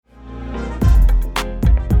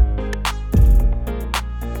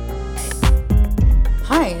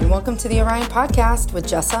welcome to the Orion Podcast with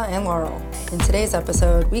Jessa and Laurel. In today's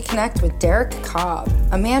episode, we connect with Derek Cobb,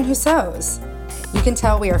 a man who sews. You can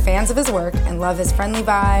tell we are fans of his work and love his friendly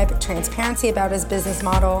vibe, transparency about his business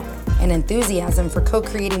model, and enthusiasm for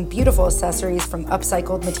co-creating beautiful accessories from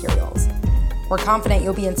upcycled materials. We're confident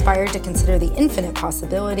you'll be inspired to consider the infinite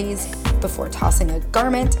possibilities before tossing a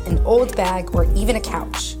garment, an old bag, or even a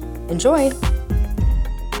couch. Enjoy!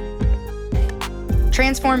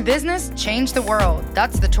 Transform business, change the world.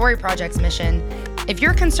 That's the Tory Project's mission. If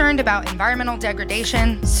you're concerned about environmental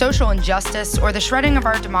degradation, social injustice, or the shredding of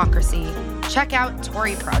our democracy, check out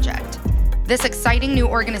Tory Project. This exciting new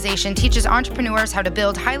organization teaches entrepreneurs how to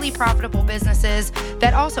build highly profitable businesses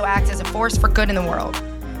that also act as a force for good in the world.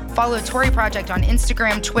 Follow Tory Project on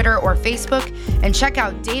Instagram, Twitter, or Facebook, and check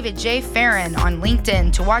out David J. Farron on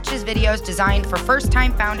LinkedIn to watch his videos designed for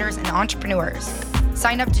first-time founders and entrepreneurs.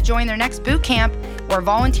 Sign up to join their next boot camp or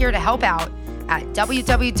volunteer to help out at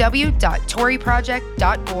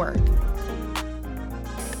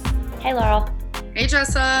www.toryproject.org. Hey, Laurel. Hey,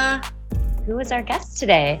 Jessa. Who is our guest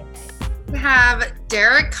today? We have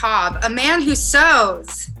Derek Cobb, a man who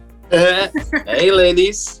sews. Hey,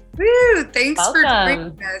 ladies. Woo! Thanks for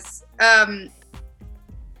Welcome. joining us.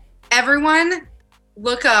 Everyone,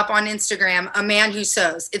 look up on Instagram, A Man Who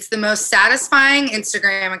Sews. It's the most satisfying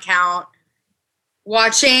Instagram account.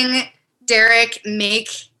 Watching Derek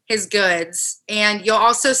make his goods, and you'll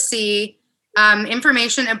also see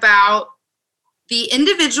information about the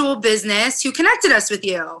individual business who connected us with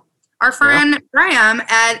you. Our friend Graham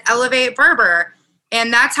at Elevate Barber,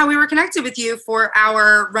 and that's how we were connected with you for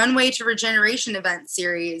our Runway to Regeneration event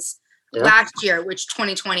series last year, which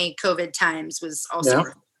 2020 COVID times was also.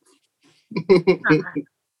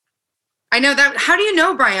 I know that. How do you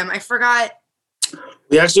know Graham? I forgot.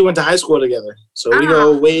 We actually went to high school together, so we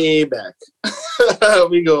go way back.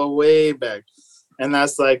 We go way back, and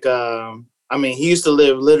that's like, he used to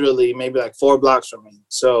live literally maybe like 4 blocks from me.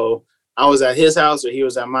 So I was at his house, or he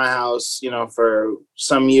was at my house, for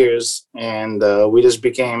some years, and we just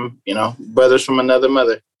became, brothers from another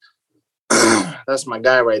mother. That's my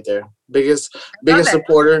guy right there. Biggest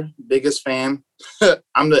supporter, biggest fan.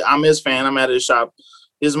 I'm his fan. I'm at his shop.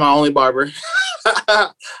 He's my only barber.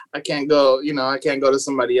 I can't go to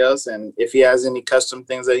somebody else. And if he has any custom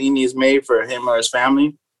things that he needs made for him or his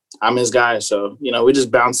family, I'm his guy. So, we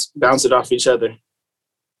just bounce it off each other.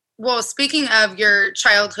 Well, speaking of your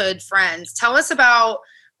childhood friends, tell us about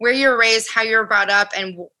where you were raised, how you were brought up,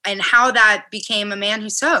 and how that became A Man Who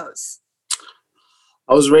Sews.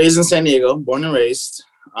 I was raised in San Diego, born and raised.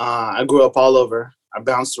 I grew up all over. I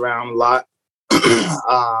bounced around a lot.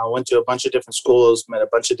 Went to a bunch of different schools, met a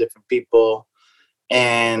bunch of different people,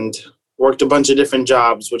 and worked a bunch of different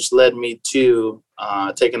jobs, which led me to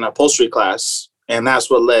taking an upholstery class. And that's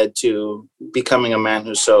what led to becoming a man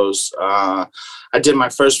who sews. I did my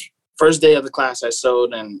first day of the class, I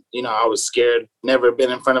sewed, and, I was scared, never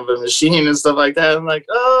been in front of a machine and stuff like that. I'm like,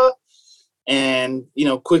 and,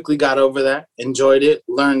 quickly got over that, enjoyed it,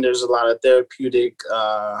 learned there's a lot of therapeutic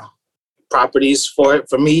properties for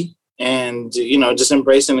me. And, just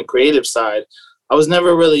embracing the creative side. I was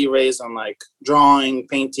never really raised on like drawing,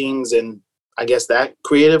 paintings, and I guess that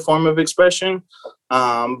creative form of expression.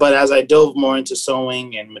 But as I dove more into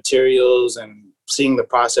sewing and materials and seeing the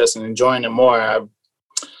process and enjoying it more,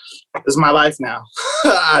 it's my life now.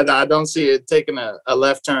 I don't see it taking a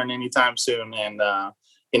left turn anytime soon. And, I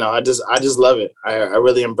just love it. I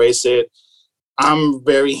really embrace it. I'm a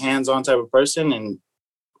very hands-on type of person, and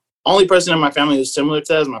only person in my family who's similar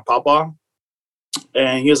to that is my papa.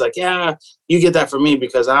 And he was like, yeah, you get that from me,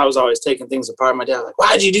 because I was always taking things apart. My dad was like,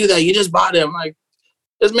 why'd you do that? You just bought it. I'm like,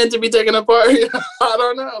 it's meant to be taken apart. I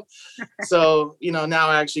don't know. So, now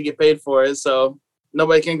I actually get paid for it. So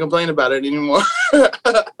nobody can complain about it anymore.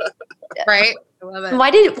 Right? I love it.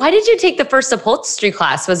 Why did you take the first upholstery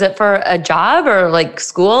class? Was it for a job or like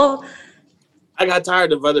school? I got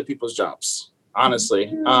tired of other people's jobs. Honestly,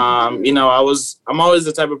 I'm always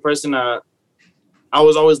the type of person I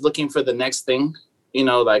was always looking for the next thing,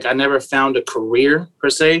 like I never found a career per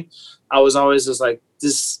se. I was always just like,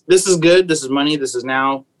 this is good. This is money. This is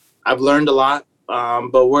now. I've learned a lot.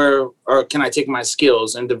 But where can I take my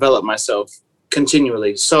skills and develop myself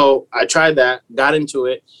continually? So I tried that, got into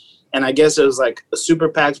it. And I guess it was like a super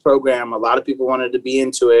packed program. A lot of people wanted to be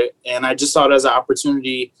into it. And I just saw it as an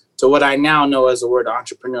opportunity to what I now know as the word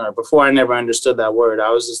entrepreneur. Before, I never understood that word.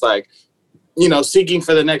 I was just like, seeking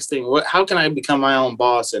for the next thing. How can I become my own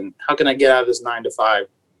boss? And how can I get out of this 9 to 5,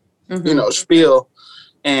 spiel?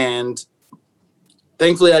 And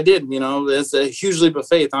thankfully I did. It's a huge leap of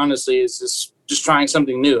faith. Honestly, it's just trying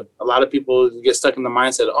something new. A lot of people get stuck in the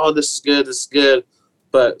mindset, oh, this is good.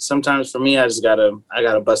 But sometimes for me, I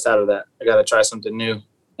gotta bust out of that. I gotta try something new.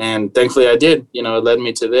 And thankfully I did. You know, it led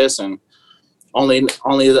me to this, and only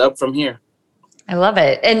up from here. I love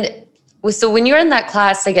it. And so when you're in that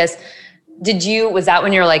class, I guess, was that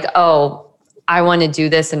when you're like, oh, I want to do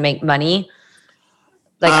this and make money?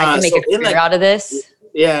 Like I can make a career out of this?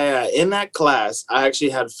 Yeah. In that class, I actually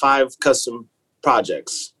had 5 custom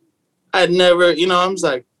projects. I'd never, I was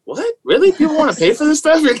like, what? Really? People want to pay for this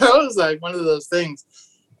stuff? It was like one of those things.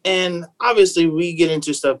 And obviously we get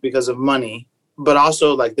into stuff because of money, but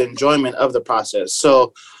also like the enjoyment of the process.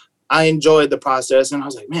 So I enjoyed the process, and I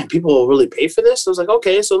was like, man, people will really pay for this? I was like,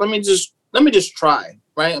 okay, so let me just try,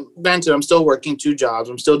 right? Granted, I'm still working 2 jobs.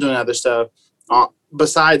 I'm still doing other stuff.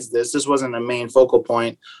 Besides this wasn't a main focal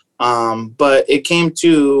point. But it came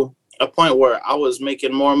to a point where I was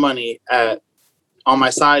making more money on my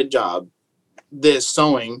side job, this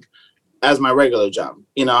sewing, as my regular job.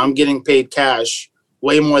 I'm getting paid cash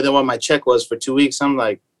way more than what my check was for 2 weeks. I'm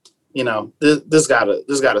like, this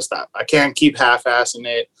gotta stop. I can't keep half-assing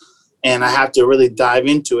it, and I have to really dive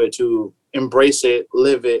into it to embrace it,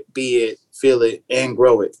 live it, be it, feel it, and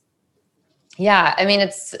grow it. Yeah, I mean,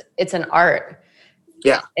 it's an art.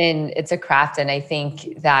 Yeah. And it's a craft. And I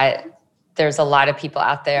think that there's a lot of people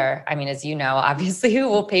out there, I mean, as you know, obviously, who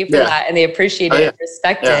will pay for that, and they appreciate it and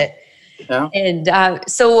respect it. Yeah. And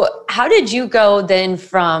so how did you go then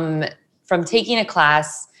from taking a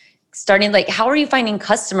class, starting, like, how are you finding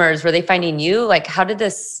customers? Were they finding you? Like, how did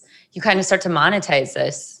you kind of start to monetize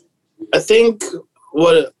this? I think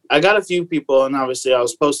I got a few people, and obviously I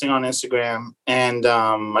was posting on Instagram, and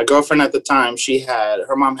my girlfriend at the time,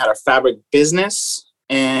 her mom had a fabric business,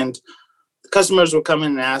 and the customers would come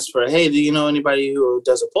in and ask for, hey, do you know anybody who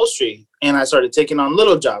does upholstery? And I started taking on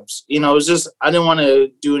little jobs. It was just, I didn't want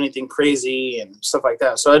to do anything crazy and stuff like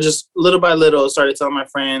that. So I just little by little started telling my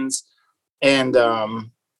friends, and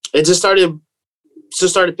it just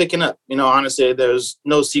started picking up. Honestly, there's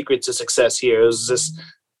no secret to success here. It was just,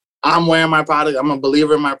 I'm wearing my product. I'm a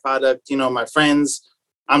believer in my product. My friends,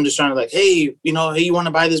 I'm just trying to like, hey, hey, you want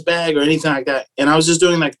to buy this bag or anything like that? And I was just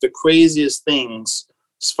doing like the craziest things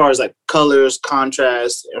as far as like colors,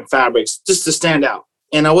 contrast, and fabrics, just to stand out.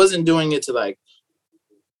 And I wasn't doing it to like,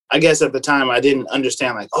 I guess at the time I didn't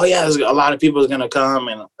understand like, oh yeah, there's a lot of people are going to come,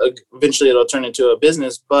 and eventually it'll turn into a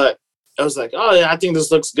business. But I was like, oh yeah, I think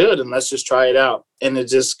this looks good, and let's just try it out. And it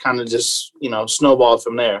just kind of snowballed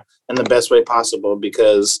from there in the best way possible,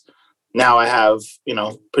 because now I have,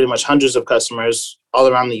 pretty much hundreds of customers all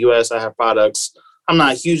around the US. I have products. I'm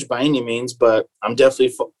not huge by any means, but I'm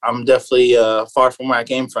definitely far from where I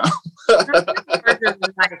came from.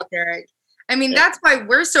 I mean, that's why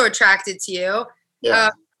we're so attracted to you.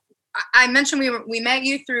 Yeah. I mentioned we met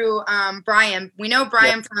you through Brian. We know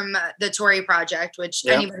Brian from the Tori Project, which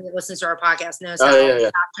anybody that listens to our podcast knows how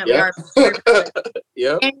passionate we are.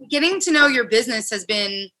 Yeah. And getting to know your business has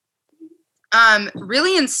been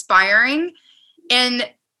really inspiring. And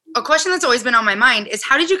a question that's always been on my mind is,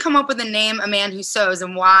 how did you come up with the name A Man Who Sews,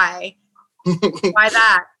 and why? Why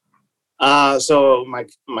that? So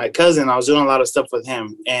my cousin, I was doing a lot of stuff with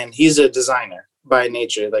him, and he's a designer by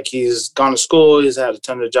nature. Like, he's gone to school, he's had a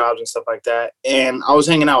ton of jobs and stuff like that. And I was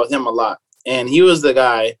hanging out with him a lot. And he was the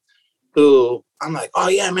guy who I'm like, oh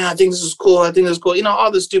yeah, man, I think this is cool. All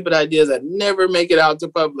the stupid ideas that never make it out to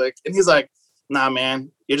public. And he's like, nah,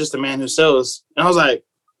 man, you're just a man who sews. And I was like,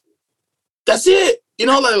 that's it.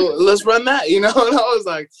 Let's run that, And I was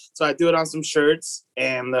like, so I threw it on some shirts,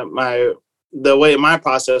 and the way my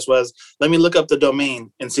process was, let me look up the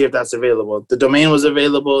domain and see if that's available. The domain was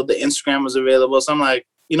available. The Instagram was available. So I'm like,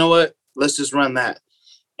 you know what? Let's just run that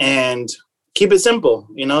and keep it simple.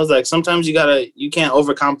 It's like, sometimes you can't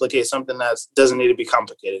overcomplicate something that doesn't need to be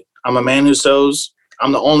complicated. I'm a man who sews.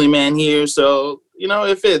 I'm the only man here. So,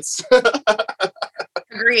 it fits.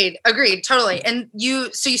 Agreed. Totally. And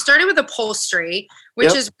you started with upholstery,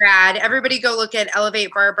 which is rad. Everybody go look at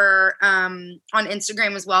Elevate Barber on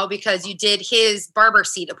Instagram as well, because you did his barber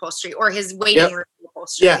seat upholstery, or his waiting room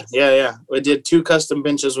upholstery. Yeah. We did 2 custom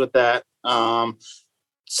benches with that.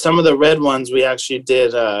 Some of the red ones, we actually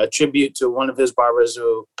did a tribute to one of his barbers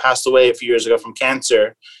who passed away a few years ago from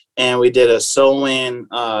cancer. And we did a sew-in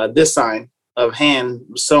this sign of hand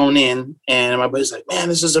sewn in, and my buddy's like, man,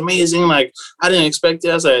 this is amazing. Like, I didn't expect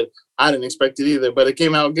it. I said, I didn't expect it either, but it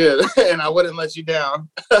came out good, and I wouldn't let you down.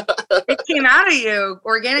 It came out of you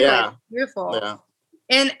organically. Yeah. Beautiful. Yeah.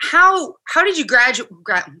 And how did you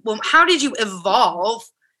how did you evolve,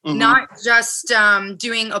 not just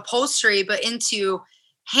doing upholstery, but into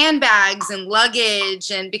handbags and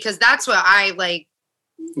luggage? And because that's what I like,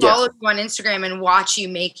 follow you on Instagram and watch you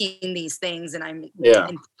making these things, and I'm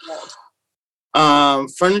enthralled.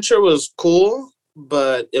 Furniture was cool,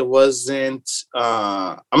 but it wasn't.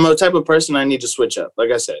 I'm the type of person I need to switch up.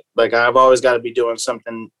 Like I said, like I've always got to be doing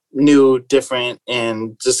something new, different,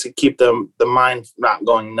 and just to keep the mind not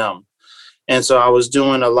going numb. And so I was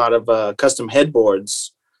doing a lot of custom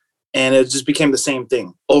headboards, and it just became the same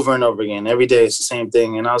thing over and over again. Every day it's the same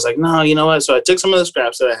thing. And I was like, no, you know what? So I took some of the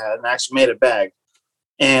scraps that I had and I actually made a bag.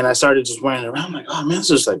 And I started just wearing it around. I'm like, oh man,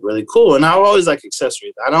 this is like really cool. And I always like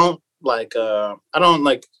accessories. I don't like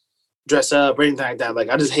dress up or anything like that. Like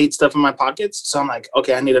I just hate stuff in my pockets. So I'm like,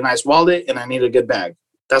 okay, I need a nice wallet and I need a good bag.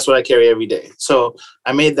 That's what I carry every day. So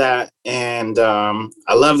I made that, and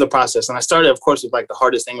I love the process. And I started, of course, with like the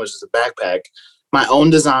hardest thing, which is a backpack. My own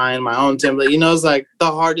design, my own template. It's like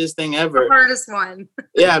the hardest thing ever. The hardest one.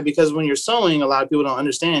 Yeah, because when you're sewing, a lot of people don't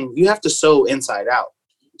understand. You have to sew inside out.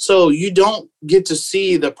 So you don't get to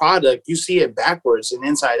see the product. You see it backwards and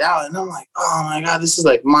inside out. And I'm like, oh my God, this is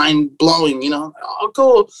like mind blowing, Oh,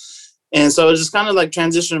 cool. And so it's just kind of like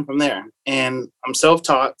transitioning from there. And I'm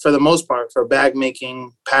self-taught for the most part for bag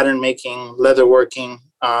making, pattern making, leather working,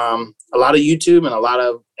 a lot of YouTube and a lot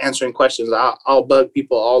of answering questions. I'll bug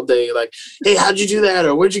people all day like, hey, how'd you do that?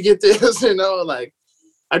 Or where'd you get this? Like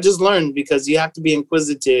I just learned, because you have to be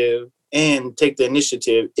inquisitive and take the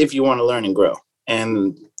initiative if you want to learn and grow.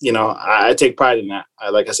 And, I take pride in that.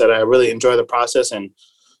 Like I said, I really enjoy the process, and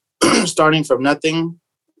starting from nothing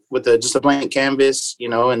with just a blank canvas,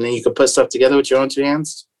 and then you can put stuff together with your own two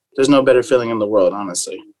hands. There's no better feeling in the world,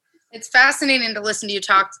 honestly. It's fascinating to listen to you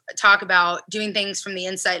talk about doing things from the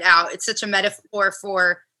inside out. It's such a metaphor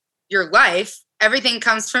for your life. Everything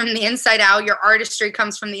comes from the inside out. Your artistry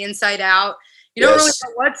comes from the inside out. You don't really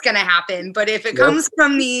know what's going to happen, but if it comes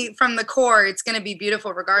from the core, it's going to be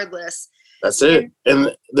beautiful regardless. That's it.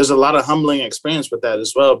 And there's a lot of humbling experience with that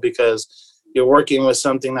as well, because you're working with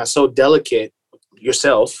something that's so delicate,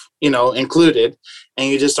 yourself, included, and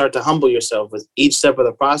you just start to humble yourself with each step of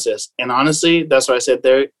the process. And honestly, that's why I said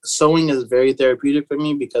sewing is very therapeutic for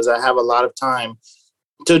me, because I have a lot of time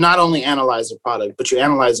to not only analyze the product, but you're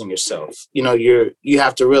analyzing yourself. You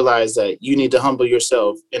have to realize that you need to humble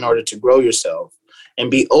yourself in order to grow yourself and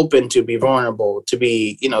be open to be vulnerable, to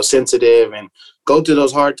be, sensitive and go through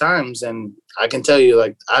those hard times. And I can tell you,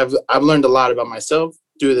 like, I've learned a lot about myself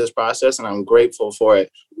through this process, and I'm grateful for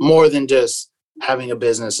it, more than just having a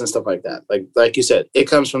business and stuff like that. Like you said, it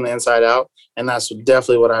comes from the inside out, and that's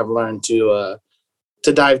definitely what I've learned to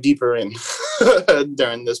dive deeper in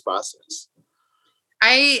during this process.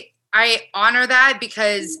 I honor that,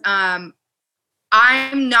 because I'm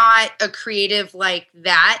not a creative like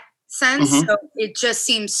that sense. Mm-hmm. So it just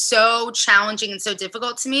seems so challenging and so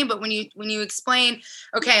difficult to me. But when you explain,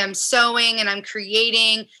 okay, I'm sewing and I'm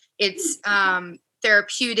creating, it's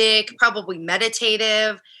therapeutic, probably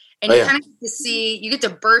meditative, and you kind of get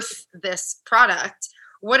to birth this product.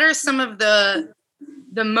 What are some of the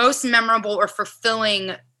most memorable or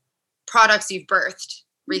fulfilling products you've birthed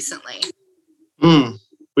recently?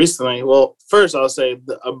 Recently, well, first I'll say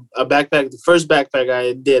a backpack. The first backpack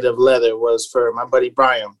I did of leather was for my buddy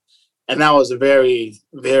Brian, and that was very,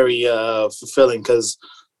 very fulfilling, because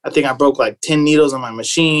I think I broke like 10 needles on my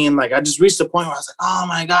machine. Like I just reached the point where I was like, oh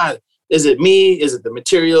my God, is it me? Is it the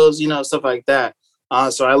materials? Stuff like that.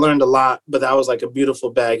 So I learned a lot, but that was like a beautiful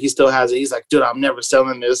bag. He still has it. He's like, dude, I'm never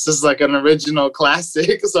selling this. This is like an original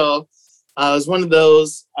classic. So it was one of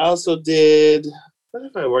those. I also did, what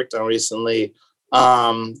have I worked on recently?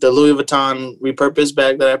 The Louis Vuitton repurposed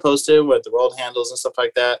bag that I posted with the rolled handles and stuff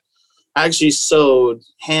like that. I actually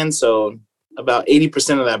hand sewed about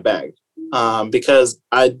 80% of that bag, because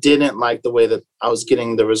I didn't like the way that I was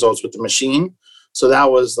getting the results with the machine. So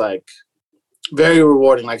that was like very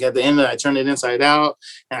rewarding. Like at the end of it, I turned it inside out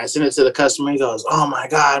and I sent it to the customer. He goes, oh my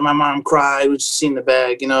God, my mom cried when she seen the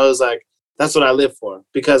bag. It was like, that's what I live for,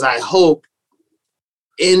 because I hope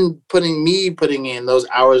in putting in those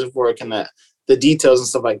hours of work and the details and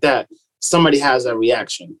stuff like that, somebody has that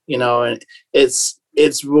reaction, and it's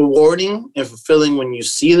rewarding and fulfilling when you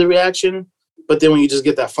see the reaction. But then when you just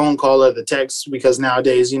get that phone call or the text, because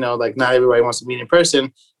nowadays, like not everybody wants to meet in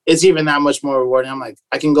person, it's even that much more rewarding. I'm like,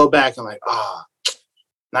 I can go back and like,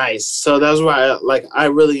 nice. So that's why I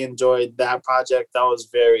really enjoyed that project. That was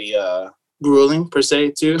very grueling per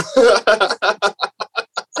se too.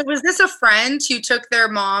 So was this a friend who took their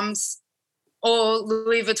mom's old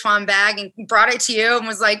Louis Vuitton bag and brought it to you and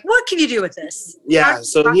was like, what can you do with this? Yeah.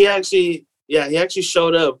 So he actually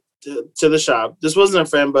showed up to the shop. This wasn't a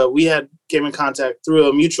friend, but we came in contact through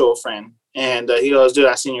a mutual friend. And he goes, dude,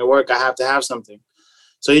 I seen your work. I have to have something.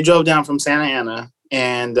 So he drove down from Santa Ana,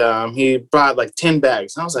 and he brought like 10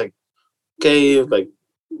 bags. And I was like, okay, like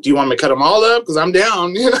do you want me to cut them all up? Because I'm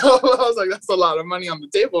down. I was like, that's a lot of money on the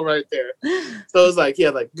table right there. So it was like, he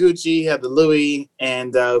had like Gucci, he had the Louis,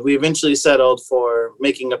 and we eventually settled for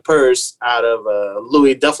making a purse out of a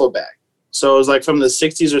Louis duffel bag. So it was like from the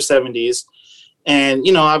 60s or 70s. And,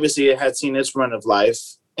 obviously it had seen its run of life.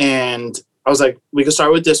 And I was like, we could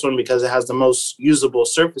start with this one because it has the most usable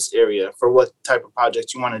surface area for what type of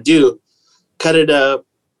project you want to do. Cut it up.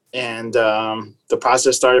 And the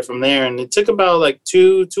process started from there. And it took about like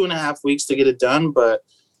 2.5 weeks to get it done, but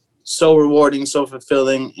so rewarding, so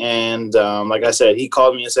fulfilling. And like I said, he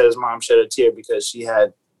called me and said his mom shed a tear because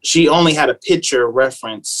she only had a picture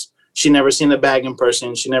reference. She never seen the bag in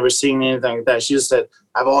person. She never seen anything like that. She just said,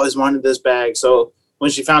 I've always wanted this bag. So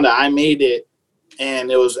when she found out I made it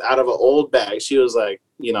and it was out of an old bag, she was like,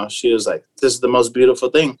 this is the most beautiful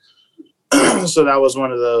thing. So that was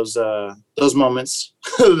one of those moments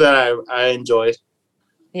that I enjoyed.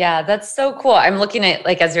 Yeah, that's so cool. I'm looking at,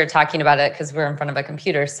 like, as you're talking about it, because we're in front of a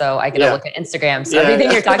computer, so I get to look at Instagram. So everything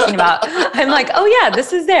you're talking about, I'm like, oh yeah,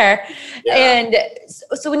 this is there. Yeah. And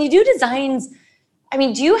so when you do designs, I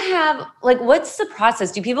mean, do you have, like, what's the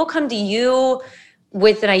process? Do people come to you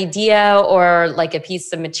with an idea or like a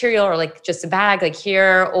piece of material or like just a bag like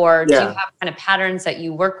here? Or do you have kind of patterns that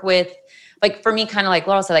you work with? Like for me, kind of like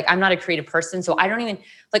Laurel said, like I'm not a creative person. So I don't even,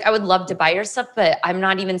 like I would love to buy your stuff, but I'm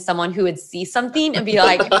not even someone who would see something and be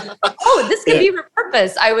like, oh, this could be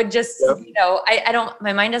repurposed. I would just, I don't,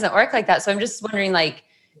 my mind doesn't work like that. So I'm just wondering like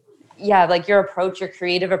your approach, your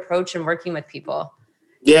creative approach and working with people.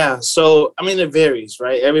 Yeah. So, I mean, it varies,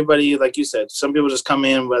 right? Everybody, like you said, some people just come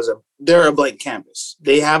in they're a blank canvas.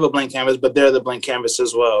 They have a blank canvas, but they're the blank canvas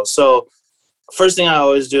as well. So first thing I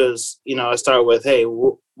always do is, I start with, hey,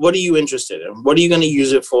 what are you interested in? What are you going to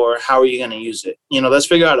use it for? How are you going to use it? Let's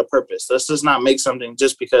figure out a purpose. Let's just not make something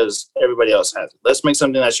just because everybody else has it. Let's make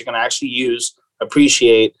something that you're going to actually use,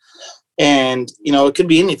 appreciate. And, it could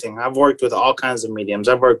be anything. I've worked with all kinds of mediums.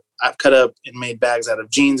 I've cut up and made bags out of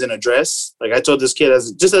jeans and a dress. Like I told this kid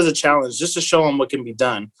as a challenge, just to show him what can be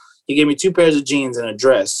done. He gave me 2 pairs of jeans and a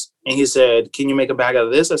dress. And he said, can you make a bag out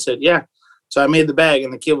of this? I said, yeah. So I made the bag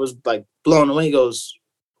and the kid was like blown away. He goes,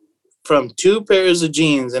 from 2 pairs of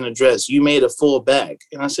jeans and a dress, you made a full bag.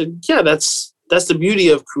 And I said, yeah, that's the beauty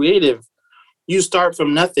of creative. You start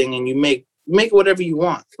from nothing and you make whatever you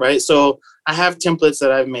want, right? So I have templates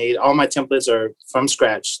that I've made. All my templates are from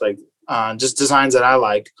scratch, like just designs that I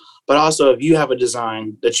like. But also if you have a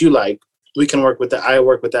design that you like, we can work with that. I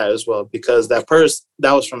work with that as well because that purse,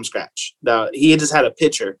 that was from scratch. He just had a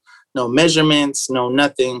picture, no measurements, no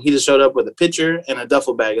nothing. He just showed up with a picture and a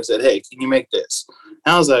duffel bag and said, hey, can you make this?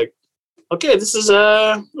 And I was like, okay, this is,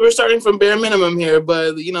 we're starting from bare minimum here,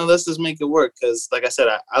 but, let's just make it work. Because like I said,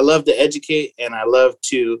 I love to educate and I love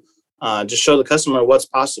to just show the customer what's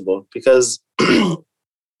possible because I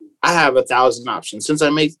have 1,000 options. Since I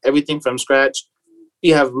make everything from scratch,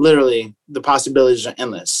 you have literally the possibilities are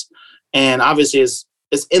endless. And obviously it's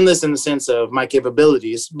endless in the sense of my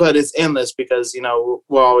capabilities, but it's endless because,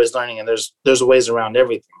 we're always learning and there's ways around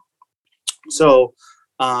everything. So,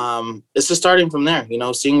 it's just starting from there,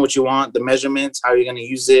 seeing what you want, the measurements, how you're going to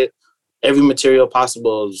use it. Every material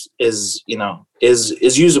possible is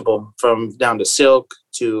usable, from down to silk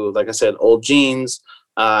to, like I said, old jeans.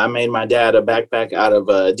 I made my dad a backpack out of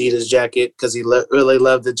a Adidas jacket because he really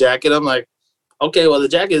loved the jacket. I'm like, okay, well, the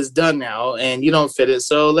jacket is done now and you don't fit it.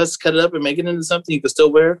 So let's cut it up and make it into something you can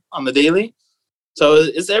still wear on the daily. So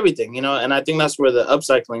it's everything, and I think that's where the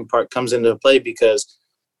upcycling part comes into play because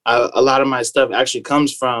a lot of my stuff actually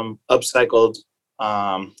comes from upcycled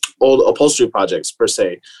old upholstery projects per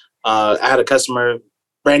se. I had a customer,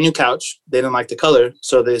 brand new couch. They didn't like the color.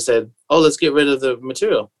 So they said, oh, let's get rid of the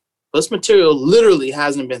material. This material literally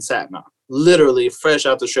hasn't been satin on, literally fresh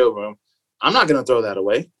out the showroom. I'm not going to throw that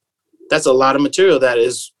away. That's a lot of material that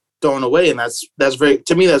is thrown away. And that's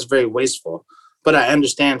to me, that's very wasteful. But I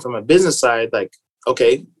understand from a business side, like,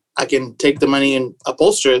 okay, I can take the money and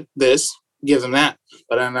upholster this, give them that.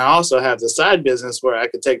 But then I also have the side business where I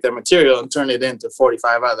could take that material and turn it into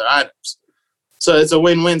 45 other items. So it's a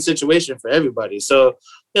win-win situation for everybody. So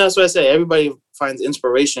that's what I say. Everybody finds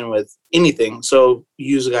inspiration with anything. So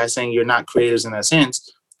you use a guy saying you're not creators in that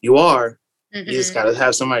sense. You are. Mm-hmm. You just got to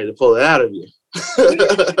have somebody to pull it out of you.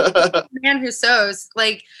 Man who sews.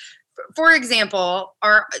 Like, for example,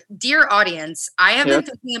 our dear audience, I have been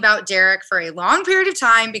thinking about Derek for a long period of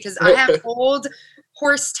time because I have old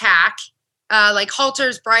horse tack, like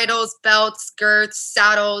halters, bridles, belts, girths,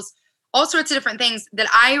 saddles, all sorts of different things that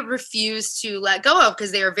I refuse to let go of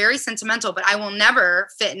because they are very sentimental, but I will never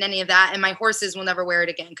fit in any of that. And my horses will never wear it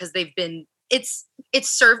again because it's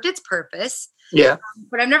served its purpose. Yeah.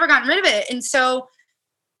 But I've never gotten rid of it. And so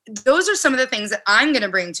those are some of the things that I'm going to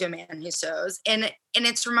bring to A Man Who Sews. And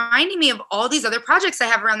it's reminding me of all these other projects I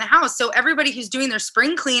have around the house. So everybody who's doing their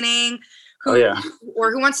spring cleaning,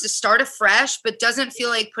 or who wants to start afresh, but doesn't feel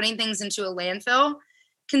like putting things into a landfill,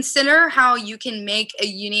 consider how you can make a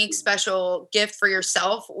unique, special gift for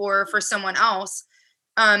yourself or for someone else.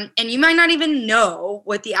 And you might not even know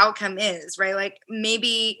what the outcome is, right? Like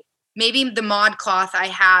maybe the mod cloth I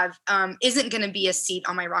have isn't going to be a seat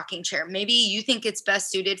on my rocking chair. Maybe you think it's best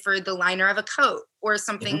suited for the liner of a coat or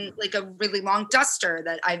something like a really long duster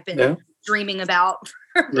that I've been dreaming about.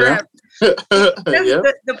 The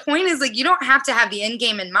point is, like, you don't have to have the end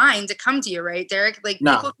game in mind to come to you, right, Derek? Like,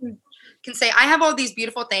 people can say, I have all these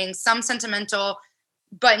beautiful things, some sentimental,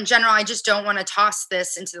 but in general, I just don't want to toss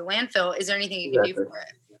this into the landfill. Is there anything you can do for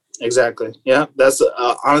it? Exactly. Yeah, that's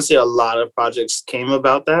honestly a lot of projects came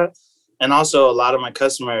about that. And also a lot of my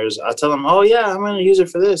customers, I tell them, oh yeah, I'm going to use it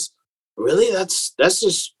for this. Really? That's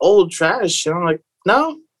just old trash. And I'm like,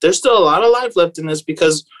 no, there's still a lot of life left in this,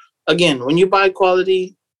 because again, when you buy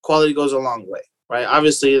quality goes a long way, right?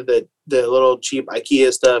 Obviously the little cheap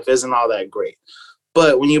IKEA stuff isn't all that great.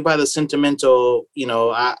 But when you buy the sentimental,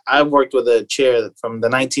 I've worked with a chair from the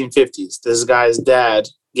 1950s. This guy's dad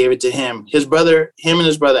gave it to him. Him and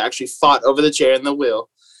his brother actually fought over the chair and the wheel.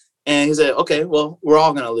 And he said, okay, well, we're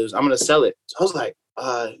all going to lose. I'm going to sell it. So I was like,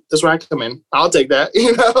 that's where I come in. I'll take that,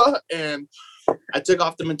 And I took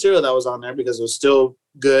off the material that was on there because it was still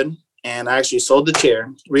good. And I actually sold the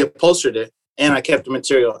chair, reupholstered it, and I kept the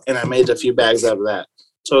material, and I made a few bags out of that.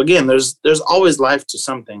 So again, there's always life to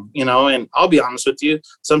something, and I'll be honest with you,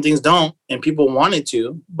 some things don't, and people want it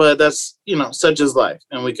to, but that's, such is life,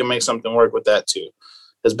 and we can make something work with that too,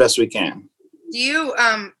 as best we can. Do you,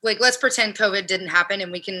 let's pretend COVID didn't happen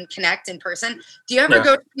and we can connect in person. Do you ever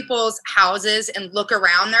go to people's houses and look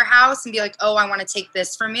around their house and be like, oh, I want to take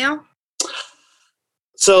this from you?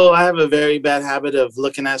 So I have a very bad habit of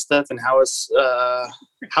looking at stuff and how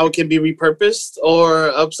it can be repurposed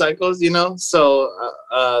or upcycled, So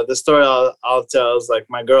the story I'll tell is, like,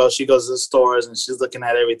 my girl, she goes to the stores and she's looking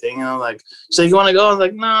at everything. And I'm like, so you want to go? I was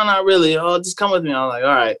like, no, not really. Oh, just come with me. I'm like,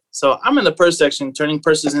 all right. So I'm in the purse section, turning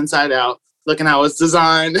purses inside out, looking how it's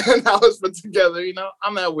designed and how it's put together.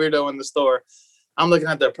 I'm that weirdo in the store. I'm looking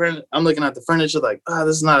at the furniture like,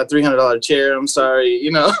 this is not a $300 chair. I'm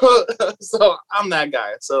sorry, So I'm that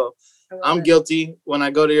guy. So I'm guilty. When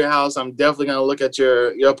I go to your house, I'm definitely gonna look at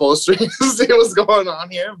your upholstery and see what's going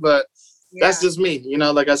on here. But that's just me.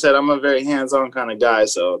 Like I said, I'm a very hands-on kind of guy.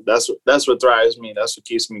 So that's what drives me. That's what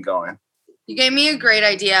keeps me going. You gave me a great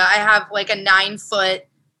idea. I have like a 9-foot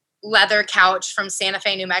leather couch from Santa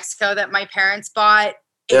Fe, New Mexico that my parents bought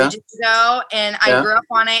ages ago, and I grew up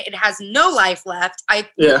on it. It has no life left. I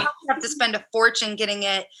have to spend a fortune getting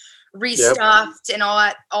it restuffed and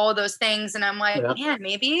all those things. And I'm like, man,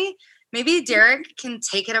 maybe Derek can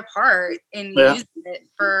take it apart and use it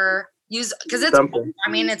because it's something. I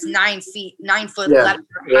mean, it's 9 foot leather.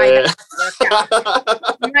 You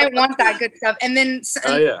might want that good stuff. And then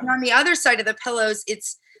on the other side of the pillows,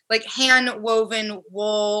 it's like hand woven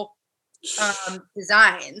wool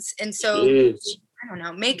designs, and so. Jeez. I don't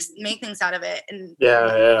know, make things out of it. And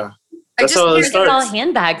That's how it starts. All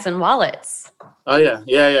handbags and wallets. Oh yeah,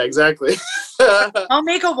 exactly. I'll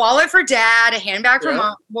make a wallet for Dad, a handbag for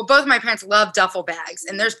Mom. Well, both of my parents love duffel bags,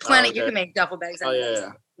 and there's plenty you can make duffel bags out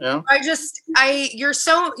of. Yeah.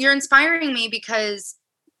 You're inspiring me, because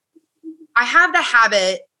I have the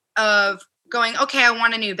habit of going, okay, I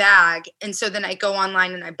want a new bag, and so then I go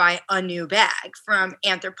online and I buy a new bag from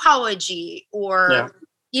Anthropologie or.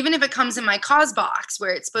 Even if it comes in my cause box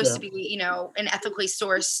where it's supposed to be, an ethically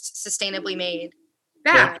sourced, sustainably made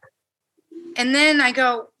bag. And then I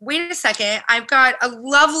go, wait a second, I've got a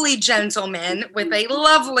lovely gentleman with a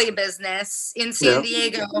lovely business in San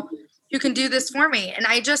Diego who can do this for me. And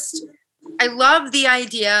I love the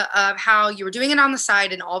idea of how you were doing it on the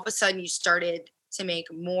side and all of a sudden you started to make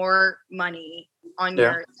more money on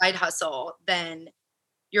your side hustle than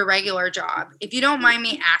your regular job. If you don't mind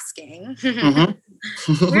me asking,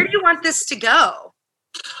 where do you want this to go?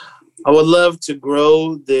 I would love to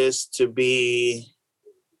grow this to be,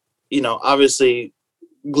 obviously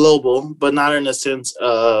global, but not in the sense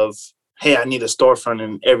of, hey, I need a storefront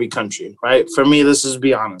in every country, right? For me, this is,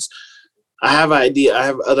 be honest. I have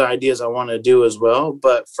other ideas I want to do as well,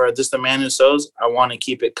 but for just A Man Who Sews, I want to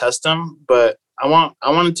keep it custom, but I want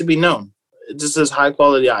it to be known. Just as high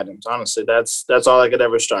quality items, honestly. That's all I could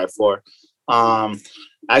ever strive for. I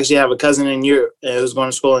actually have a cousin in Europe who's going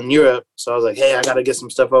to school in Europe. So I was like, hey, I got to get some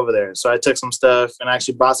stuff over there. So I took some stuff and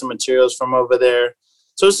actually bought some materials from over there.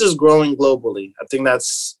 So it's just growing globally. I think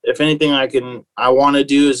that's, if anything I want to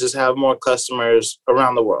do is just have more customers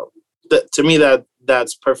around the world. To me,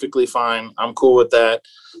 that's perfectly fine. I'm cool with that.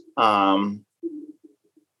 And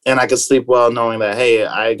I can sleep well knowing that, hey,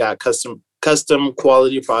 I got custom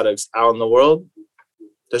quality products out in the world.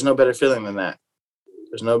 There's no better feeling than that.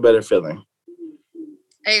 There's no better feeling.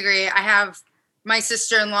 I agree. My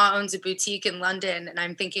sister-in-law owns a boutique in London, and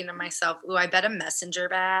I'm thinking to myself, ooh, I bet a messenger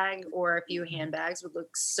bag or a few handbags would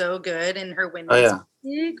look so good in her window. Oh, yeah.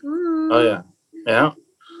 Oh, yeah. Yeah.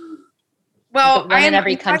 Well, one in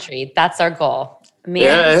every country. That's our goal. A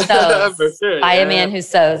man who sews. For sure. Buy a man who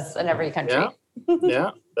sews in every country. Yeah,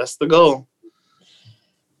 that's the goal.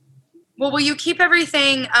 Well, will you keep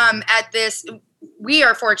everything at this? We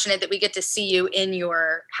are fortunate that we get to see you in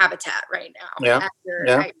your habitat right now at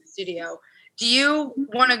your studio. Do you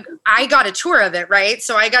want to? I got a tour of it, right?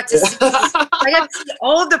 So I got to see.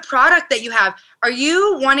 All of the product that you have. Are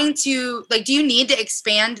you wanting to do you need to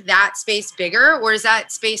expand that space bigger, or does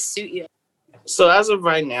that space suit you? So as of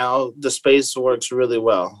right now, the space works really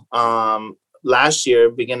well. Last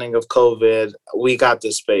year, beginning of COVID, we got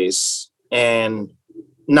this space, and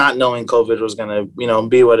not knowing COVID was gonna,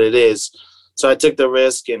 be what it is. So I took the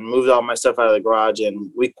risk and moved all my stuff out of the garage,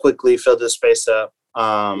 and we quickly filled this space up.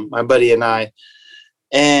 My buddy and I,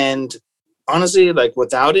 and honestly,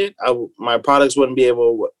 without it, my products wouldn't be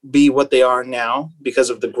able to be what they are now because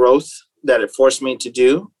of the growth that it forced me to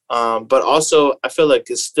do. But also, I feel like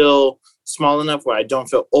it's still small enough where I don't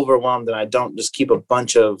feel overwhelmed and I don't just keep a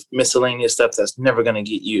bunch of miscellaneous stuff that's never going to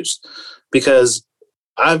get used. Because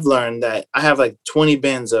I've learned that I have 20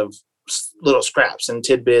 bins of little scraps and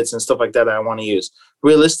tidbits and stuff like that I want to use.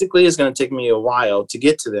 Realistically, it's going to take me a while to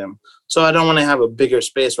get to them. So I don't want to have a bigger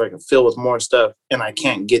space where I can fill with more stuff and I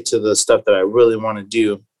can't get to the stuff that I really want to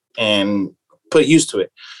do and put use to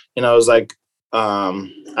it. It's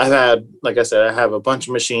I've had, like I said, I have a bunch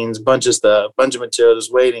of machines, bunch of stuff, bunch of materials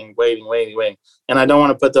waiting. And I don't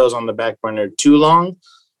want to put those on the back burner too long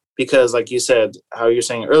because, like you said, how you're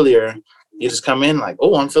saying earlier, you just come in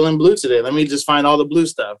oh, I'm feeling blue today. Let me just find all the blue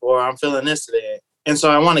stuff, or I'm feeling this today. And so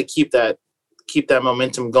I want to keep that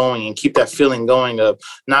momentum going and keep that feeling going of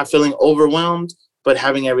not feeling overwhelmed, but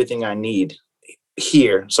having everything I need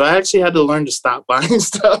here. So I actually had to learn to stop buying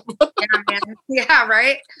stuff. Yeah, man. Yeah,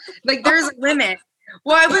 right? There's a limit.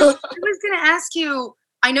 Well, I was going to ask you,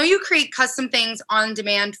 I know you create custom things on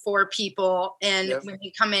demand for people, and when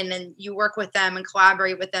you come in and you work with them and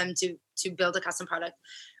collaborate with them to build a custom product.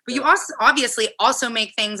 But you also obviously also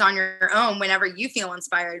make things on your own whenever you feel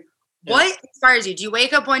inspired. Yeah. What inspires you? Do you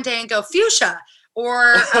wake up one day and go fuchsia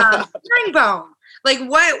or herringbone?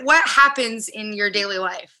 What happens in your daily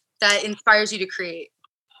life that inspires you to create?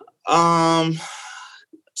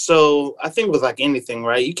 So I think with anything,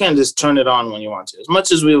 right? You can't just turn it on when you want to. As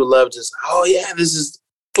much as we would love to, this is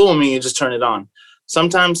cool, me, you just turn it on.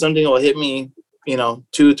 Sometimes something will hit me, 2,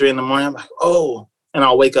 3 in the morning. I'm like, oh, and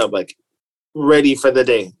I'll wake up ready for the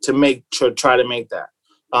day to try to make that.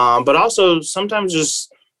 But also sometimes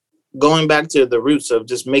just going back to the roots of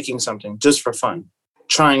just making something just for fun,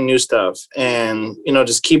 trying new stuff, and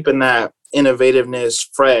just keeping that innovativeness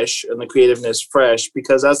fresh and the creativeness fresh,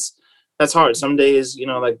 because that's hard. Some days,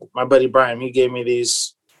 my buddy Brian, he gave me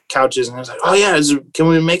these couches and he was like, oh yeah, can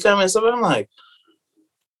we make them and stuff? And I'm like,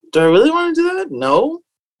 do I really want to do that? No,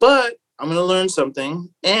 but I'm going to learn something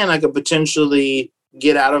and I could potentially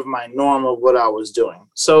get out of my norm of what I was doing.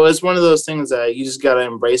 So it's one of those things that you just got to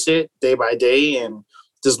embrace it day by day and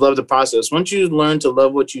just love the process. Once you learn to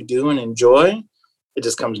love what you do and enjoy, it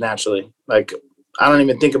just comes naturally. I don't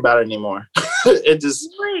even think about it anymore. It just...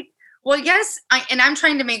 Well, yes, I'm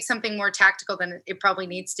trying to make something more tactical than it probably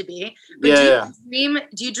needs to be. But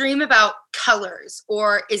do you dream about colors,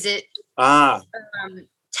 or is it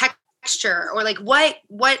texture, or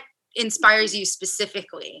what inspires you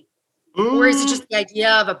specifically? Or is it just the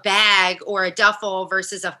idea of a bag or a duffel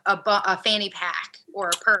versus a fanny pack or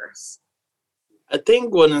a purse? I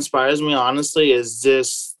think what inspires me, honestly, is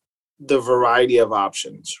just the variety of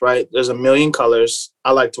options, right? There's a million colors.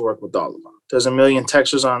 I like to work with all of them. There's a million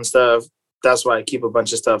textures on stuff. That's why I keep a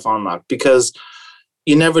bunch of stuff on lock, because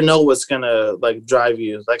you never know what's going to drive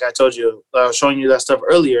you. Like I told you, I was showing you that stuff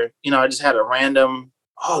earlier. I just had a random,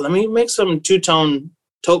 let me make some two-tone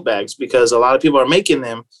tote bags, because a lot of people are making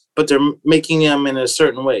them, but they're making them in a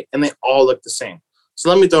certain way and they all look the same. So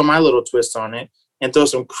let me throw my little twist on it and throw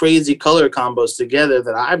some crazy color combos together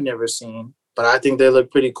that I've never seen, but I think they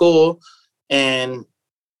look pretty cool. And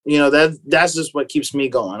that's just what keeps me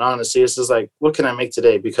going. Honestly, it's just what can I make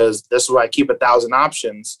today? Because that's why I keep 1,000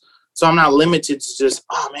 options. So I'm not limited to just,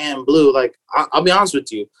 oh man, blue. I'll be honest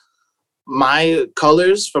with you. my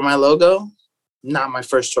colors for my logo, not my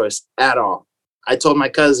first choice at all. I told my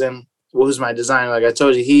cousin, who's my designer, like I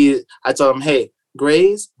told you, I told him, hey,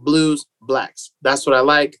 grays, blues, blacks. That's what I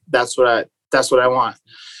like. That's what I want.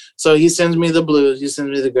 So he sends me the blues, he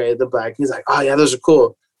sends me the gray, the black. He's like, oh yeah, those are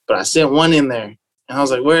cool. But I sent one in there and I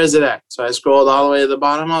was like, where is it at? So I scrolled all the way to the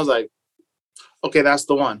bottom. I was like, okay, that's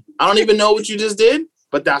the one. I don't even know what you just did,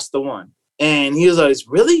 but that's the one. And he was like,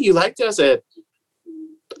 really? You like that? I said,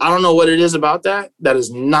 I don't know what it is about that. That is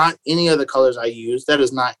not any of the colors I use. That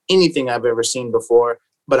is not anything I've ever seen before,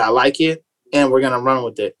 but I like it and we're going to run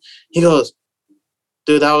with it. He goes,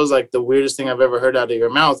 dude, that was like the weirdest thing I've ever heard out of your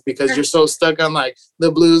mouth because you're so stuck on like the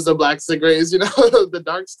blues, the blacks, the grays, the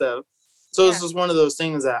dark stuff. So it's just one of those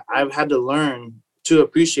things that I've had to learn to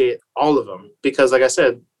appreciate all of them because like I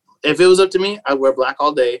said, if it was up to me, I'd wear black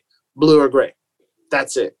all day, blue or gray.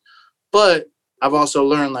 That's it. But I've also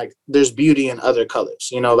learned like there's beauty in other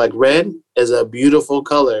colors. Like red is a beautiful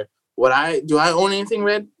color. Do I own anything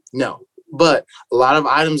red? No. But a lot of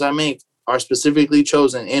items I make are specifically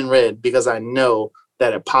chosen in red because I know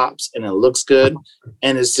that it pops and it looks good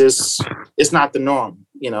and it's not the norm.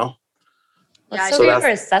 Well, it's so great for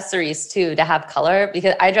accessories too to have color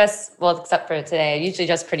because I dress except for today, I usually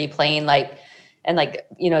dress pretty plain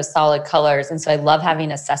solid colors. And so I love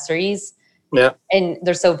having accessories. Yeah. And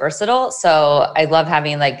they're so versatile. So I love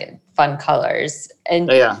having like fun colors.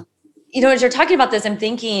 And, as you're talking about this, I'm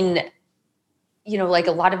thinking, like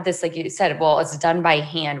a lot of this, like you said, well, it's done by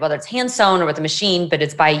hand, whether it's hand sewn or with a machine, but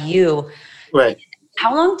it's by you. Right.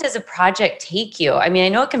 How long does a project take you? I mean, I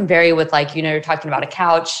know it can vary with like, you're talking about a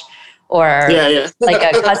couch or like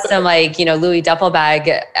a custom, like, Louis duffel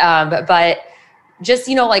bag. But just,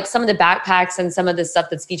 like some of the backpacks and some of the stuff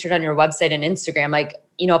that's featured on your website and Instagram, like,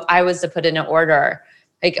 if I was to put in an order,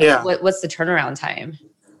 like what's the turnaround time?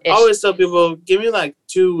 I always tell people, give me like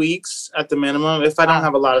 2 weeks at the minimum if I don't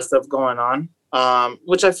have a lot of stuff going on,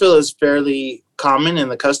 which I feel is fairly common in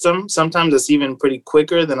the custom. Sometimes it's even pretty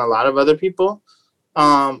quicker than a lot of other people.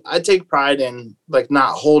 I take pride in like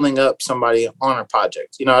not holding up somebody on a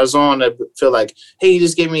project. I just don't want to feel like, hey, you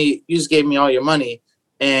just gave me all your money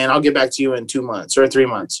and I'll get back to you in 2 months or 3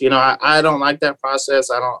 months. I don't like that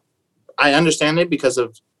process. I understand it because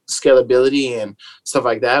of scalability and stuff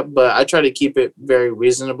like that, but I try to keep it very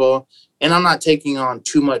reasonable and I'm not taking on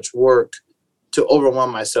too much work to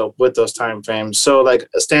overwhelm myself with those time frames. So like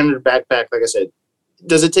a standard backpack, like I said,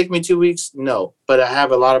 does it take me 2 weeks? No, but I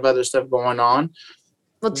have a lot of other stuff going on.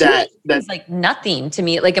 Well, that's like nothing to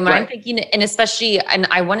me. Like, I'm thinking, and especially, and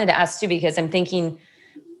I wanted to ask too, because I'm thinking,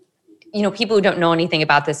 people who don't know anything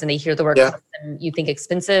about this and they hear the word custom, you think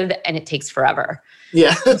expensive and it takes forever.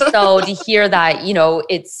 Yeah. So to hear that,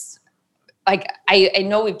 it's like, I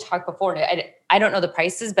know we've talked before, I don't know the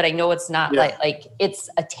prices, but I know it's not like it's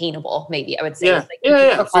attainable, maybe I would say.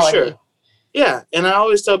 Yeah, for sure. Yeah. And I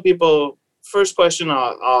always tell people, first question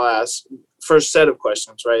I'll ask, first set of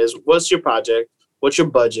questions, right, is what's your project? What's your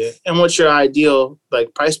budget? And what's your ideal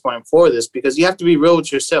like price point for this? Because you have to be real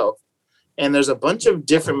with yourself. And there's a bunch of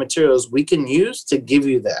different materials we can use to give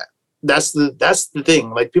you that. That's the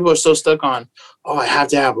thing. Like people are so stuck on, oh, I have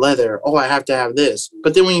to have leather. Oh, I have to have this.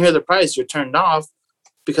 But then when you hear the price, you're turned off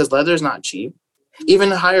because leather is not cheap. Even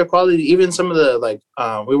the higher quality, even some of the like,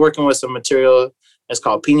 we're working with some material. It's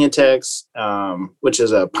called Pinatex, which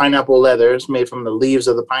is a pineapple leather. It's made from the leaves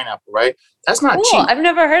of the pineapple, right? That's not cheap. I've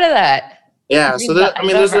never heard of that. Yeah, so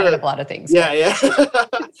there's a lot of things. Yeah.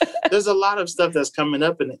 There's a lot of stuff that's coming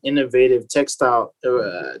up in the innovative textile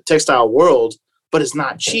world, but it's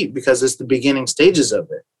not cheap because it's the beginning stages of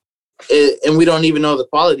it. And we don't even know the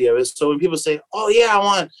quality of it. So when people say, "Oh yeah, I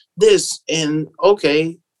want this," and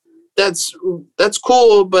okay, that's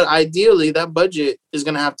cool, but ideally that budget is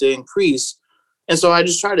going to have to increase. And so I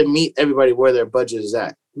just try to meet everybody where their budget is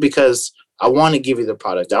at because I want to give you the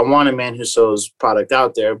product. I want a man who sews product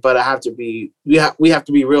out there, but we have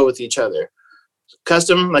to be real with each other.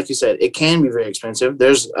 Custom, like you said, it can be very expensive.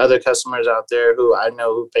 There's other customers out there who I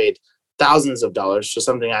know who paid thousands of dollars for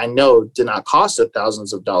something I know did not cost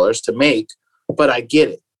thousands of dollars to make, but I get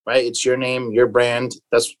it, right? It's your name, your brand.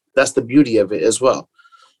 That's the beauty of it as well.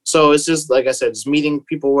 So it's just, like I said, it's meeting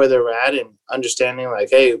people where they're at and understanding like,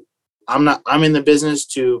 hey, I'm in the business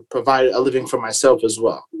to provide a living for myself as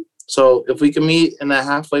well. So if we can meet in that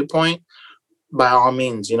halfway point, by all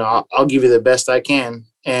means, I'll give you the best I can.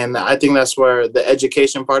 And I think that's where the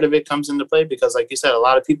education part of it comes into play because like you said, a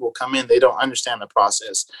lot of people come in, they don't understand the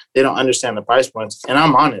process. They don't understand the price points. And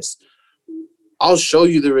I'm honest. I'll show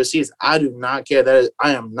you the receipts. I do not care.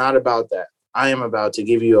 I am not about that. I am about to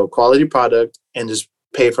give you a quality product and just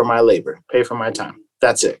pay for my labor, pay for my time.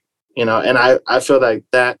 That's it. And I feel like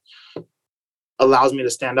that allows me to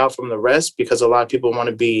stand out from the rest, because a lot of people want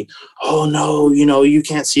to be, oh no, you know, you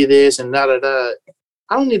can't see this and da da da.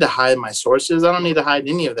 I don't need to hide my sources. I don't need to hide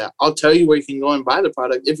any of that. I'll tell you where you can go and buy the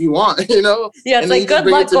product if you want, you know? Yeah, it's and like, good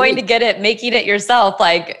luck going to get it, making it yourself.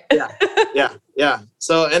 Like, yeah.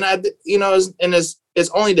 So, and it's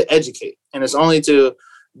only to educate, and it's only to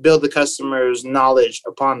build the customer's knowledge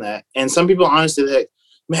upon that. And some people honestly like,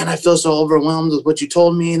 man, I feel so overwhelmed with what you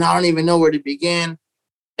told me, and I don't even know where to begin.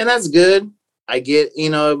 And that's good. I get, you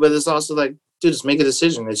know, but it's also like, dude, just make a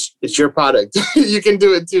decision. It's your product. You can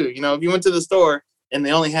do it too. You know, if you went to the store and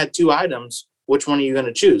they only had 2 items, which one are you going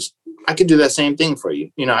to choose? I could do that same thing for you.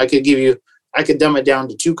 You know, I could dumb it down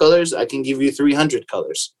to 2 colors. I can give you 300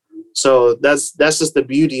 colors. So that's just the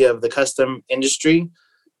beauty of the custom industry.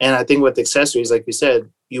 And I think with accessories, like you said,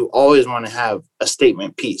 you always want to have a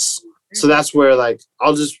statement piece. So that's where, like,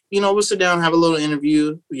 I'll just, you know, we'll sit down, have a little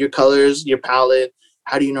interview, your colors, your palette.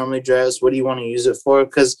 How do you normally dress? What do you want to use it for?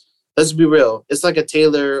 Because let's be real, it's like a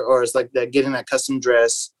tailor, or it's like that getting that custom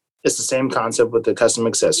dress. It's the same concept with the custom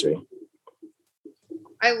accessory.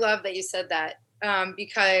 I love that you said that,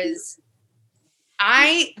 because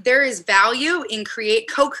there is value in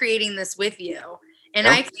co-creating this with you. And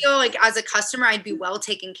I feel like as a customer, I'd be well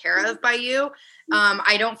taken care of by you.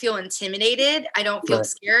 I don't feel intimidated. I don't feel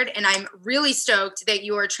scared. And I'm really stoked that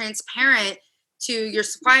you are transparent to your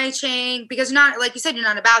supply chain, because not, like you said, you're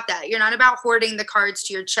not about that. You're not about hoarding the cards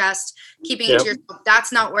to your chest, keeping it to yourself.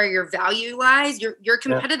 That's not where your value lies. Your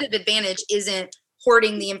competitive advantage isn't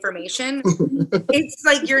hoarding the information. It's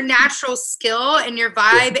like your natural skill and your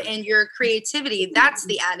vibe and your creativity. That's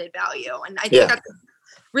the added value. And I think that's a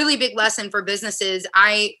really big lesson for businesses.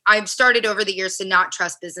 I've started over the years to not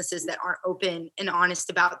trust businesses that aren't open and honest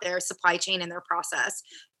about their supply chain and their process.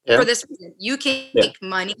 For this reason, you can make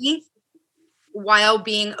money while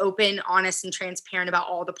being open, honest, and transparent about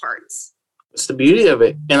all the parts. It's the beauty of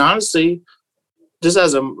it. And honestly, just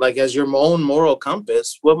as your own moral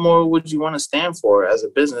compass, what more would you want to stand for as a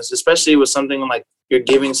business, especially with something like you're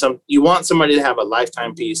giving you want somebody to have a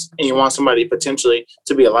lifetime piece, and you want somebody potentially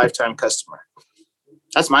to be a lifetime customer.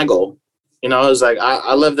 That's my goal. You know, it's like,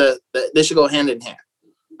 I love that they should go hand in hand.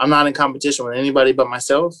 I'm not in competition with anybody but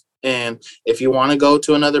myself. And if you want to go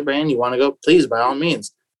to another brand, you want to go, please, by all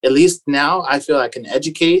means. At least now I feel I can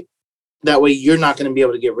educate. That way you're not going to be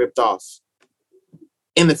able to get ripped off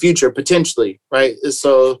in the future, potentially, right?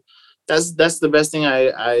 So that's the best thing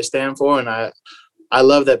I stand for. And I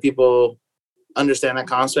love that people understand that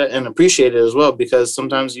concept and appreciate it as well, because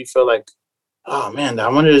sometimes you feel like, oh man, I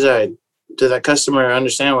wonder, did that customer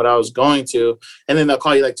understand what I was going to? And then they'll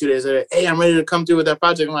call you like 2 days later, hey, I'm ready to come through with that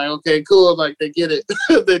project. I'm like, okay, cool. Like, they get it.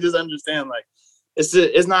 They just understand, like,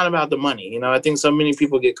 it's not about the money. You know, I think so many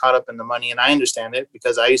people get caught up in the money, and I understand it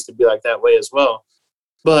because I used to be like that way as well.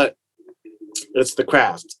 But it's the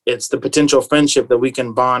craft. It's the potential friendship that we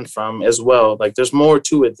can bond from as well. Like, there's more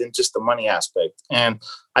to it than just the money aspect. And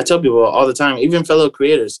I tell people all the time, even fellow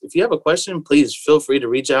creators, if you have a question, please feel free to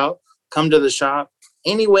reach out, come to the shop.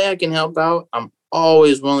 Any way I can help out, I'm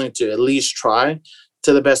always willing to at least try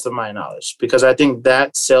to the best of my knowledge, because I think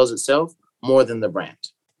that sells itself more than the brand.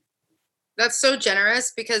 That's so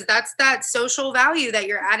generous, because that's that social value that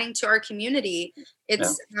you're adding to our community.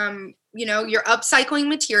 It's, you know, you're upcycling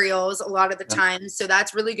materials a lot of the time. So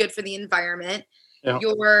that's really good for the environment. Yeah.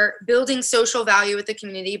 You're building social value with the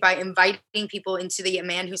community by inviting people into the A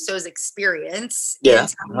Man Who Sews experience and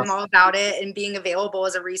telling them all about it and being available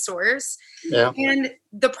as a resource. Yeah. And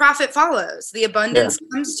the profit follows. The abundance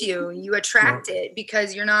comes to you. You attract it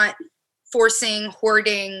because you're not forcing,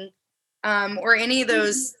 hoarding, or any of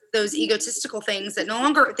those egotistical things that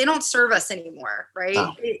they don't serve us anymore, right?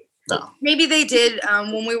 No. Maybe they did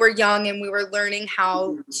when we were young and we were learning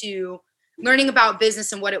about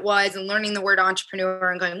business and what it was, and learning the word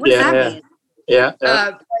entrepreneur and going, what does that mean?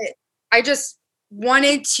 But I just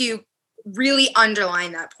wanted to really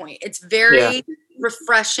underline that point. It's very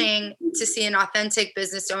refreshing to see an authentic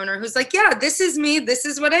business owner who's like, yeah, this is me. This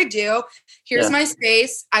is what I do. Here's my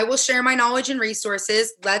space. I will share my knowledge and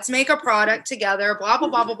resources. Let's make a product together, blah, blah,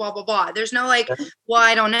 blah, blah, blah, blah, blah. There's no like, well,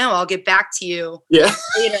 I don't know. I'll get back to you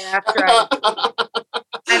later after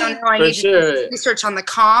I don't know. I need to do research on the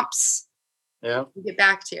comps. Yeah. Get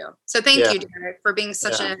back to you. So thank you, Derek, for being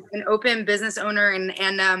such an open business owner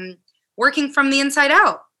and working from the inside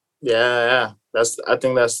out. Yeah. I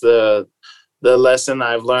think that's the lesson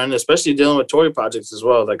I've learned, especially dealing with Tory projects as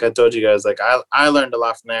well. Like I told you guys, like I learned a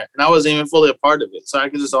lot from there, and I wasn't even fully a part of it. So I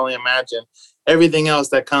can just only imagine everything else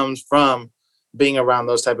that comes from being around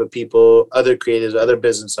those type of people, other creatives, other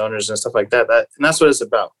business owners and stuff like that. And that's what it's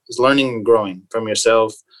about, is learning and growing from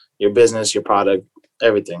yourself, your business, your product,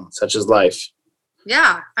 everything, such as life.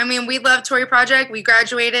 Yeah. I mean, we love Tory Project. We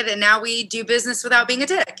graduated and now we do business without being a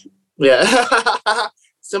dick. Yeah.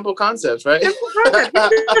 Simple concepts, right? Simple concept.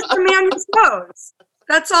 You're just a man who sews.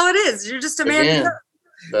 That's all it is. You're just a man who sews.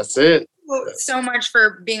 That's it. Well, so much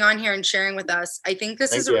for being on here and sharing with us. I think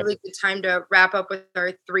this is a really good time to wrap up with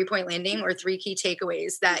our 3-point landing or 3 key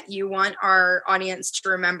takeaways that you want our audience to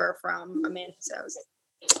remember from A Man Who Sews.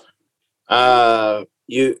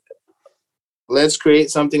 Let's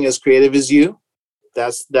create something as creative as you.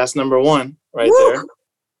 That's number 1 right Woo! there.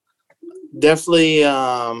 Definitely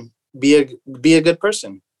be a good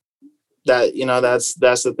person. That's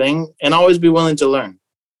the thing. And always be willing to learn.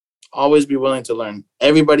 Always be willing to learn.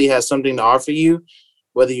 Everybody has something to offer you,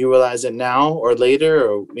 whether you realize it now or later,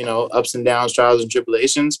 or ups and downs, trials and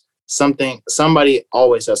tribulations. Somebody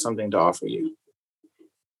always has something to offer you.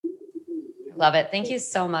 Love it. Thank you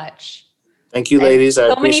so much. Thank you, ladies.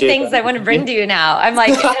 So many things I want to bring to you now. I'm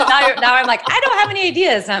like, now I'm like, I don't have any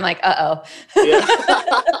ideas. And I'm like, uh-oh. Yeah.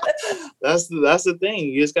 That's the thing.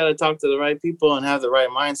 You just got to talk to the right people and have the right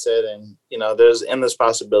mindset. And, there's endless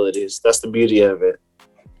possibilities. That's the beauty of it.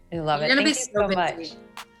 I love it. Thank you so much.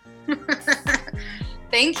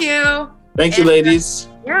 Thank you. Thank you, ladies.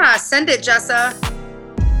 Yeah, send it, Jessa.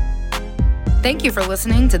 Thank you for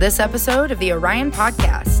listening to this episode of the Orion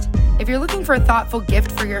Podcast. If you're looking for a thoughtful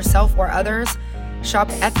gift for yourself or others, shop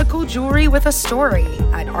ethical jewelry with a story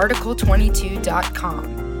at article22.com.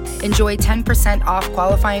 Enjoy 10% off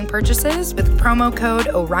qualifying purchases with promo code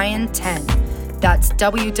ORION10. That's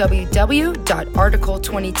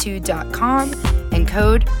www.article22.com and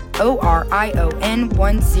code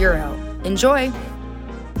ORION10. Enjoy!